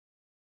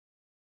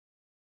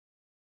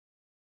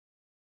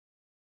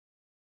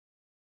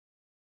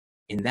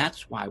And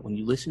that's why when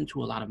you listen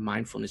to a lot of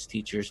mindfulness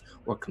teachers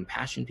or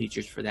compassion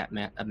teachers for that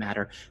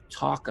matter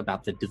talk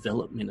about the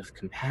development of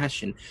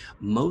compassion,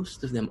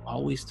 most of them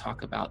always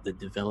talk about the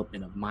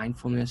development of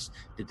mindfulness,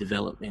 the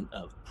development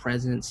of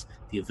presence,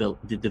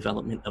 the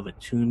development of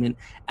attunement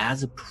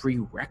as a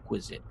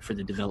prerequisite for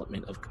the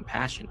development of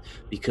compassion.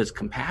 Because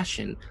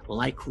compassion,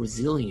 like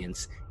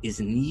resilience, is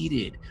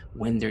needed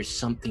when there's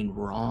something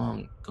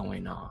wrong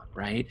going on,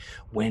 right?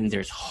 When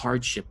there's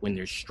hardship, when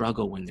there's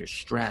struggle, when there's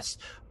stress,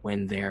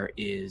 when there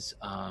is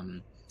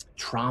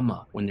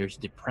trauma, when there's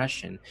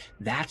depression,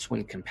 that's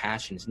when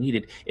compassion is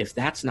needed. If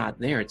that's not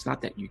there, it's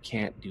not that you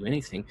can't do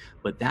anything,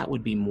 but that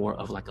would be more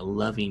of like a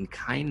loving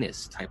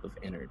kindness type of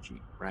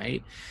energy,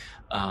 right?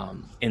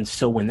 And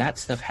so when that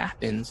stuff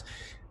happens,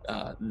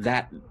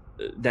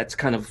 that's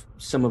kind of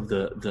some of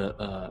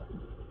the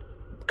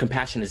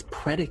compassion is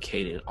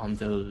predicated on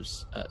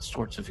those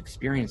sorts of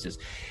experiences.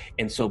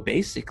 And so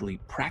basically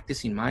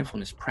practicing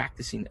mindfulness,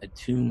 practicing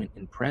attunement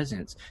and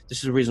presence, this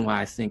is the reason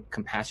why I think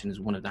compassion is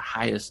one of the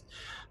highest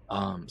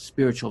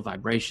spiritual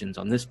vibrations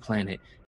on this planet,